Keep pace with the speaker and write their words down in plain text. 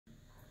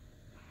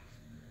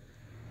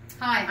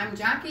Hi, I'm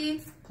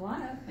Jackie.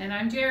 Plana. And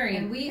I'm Jerry.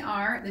 And we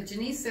are the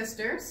Janice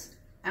Sisters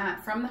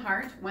at From the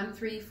Heart,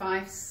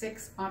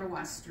 1356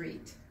 Ottawa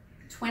Street.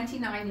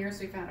 29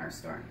 years we've had our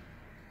store.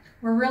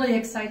 We're really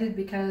excited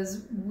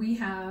because we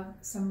have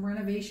some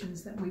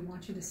renovations that we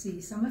want you to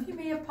see. Some of you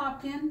may have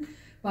popped in,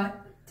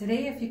 but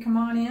today if you come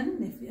on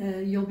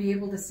in, you'll be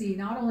able to see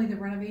not only the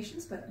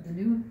renovations, but the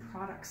new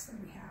products that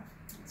we have.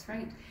 That's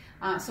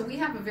right. So we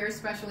have a very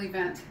special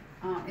event.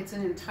 It's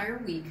an entire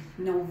week,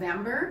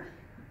 November,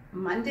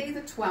 Monday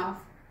the 12th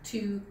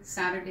to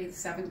Saturday the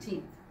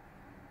 17th.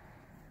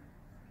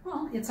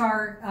 Well, it's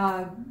our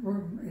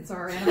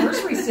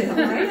anniversary sale,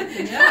 right?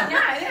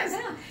 Yeah, it is.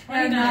 Yeah.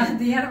 And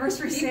the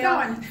anniversary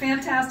sale,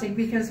 fantastic,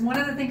 because one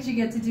of the things you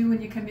get to do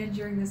when you come in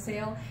during the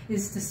sale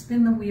is to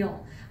spin the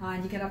wheel.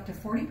 You get up to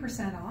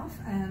 40% off,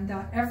 and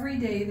every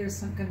day there's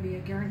going to be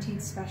a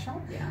guaranteed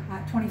special,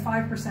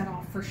 25%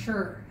 off for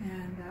sure.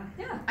 And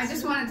yeah. I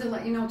just wanted to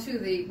let you know too,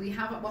 we'll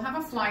have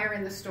a flyer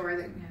in the store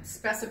that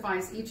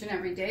specifies each and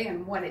every day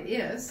and what it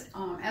is.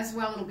 As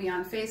well, it'll be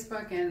on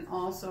Facebook and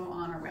also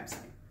on our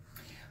website.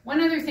 One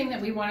other thing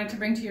that we wanted to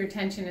bring to your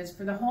attention is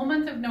for the whole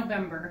month of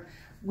November,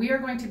 we are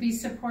going to be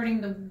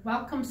supporting the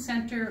Welcome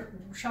Center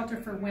Shelter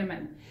for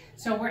Women.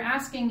 So we're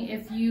asking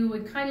if you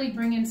would kindly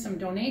bring in some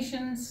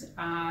donations,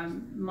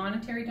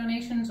 monetary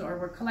donations, or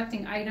we're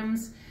collecting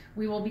items.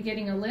 We will be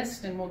getting a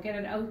list and we'll get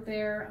it out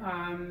there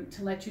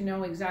to let you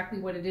know exactly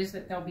what it is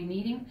that they'll be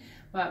needing.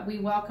 But we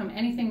welcome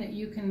anything that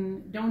you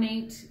can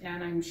donate,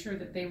 and I'm sure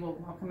that they will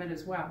welcome it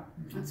as well.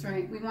 That's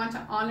right. We want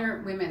to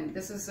honor women.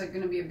 This is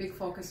going to be a big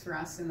focus for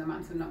us in the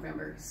month of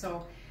November.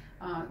 So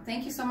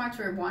thank you so much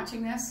for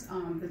watching this.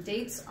 The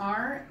dates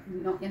are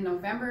in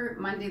November,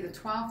 Monday the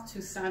 12th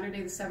to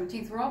Saturday the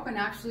 17th. We're open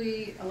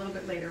actually a little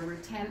bit later. We're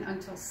 10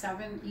 until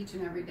 7 each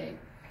and every day.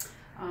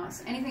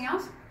 So anything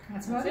else?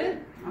 That's about it.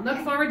 Okay.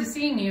 Look forward to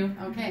seeing you.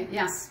 Okay,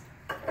 yes.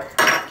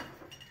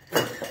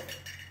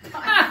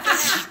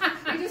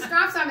 You just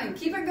dropped something.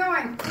 Keep it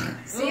going.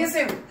 See you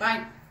soon.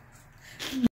 Bye.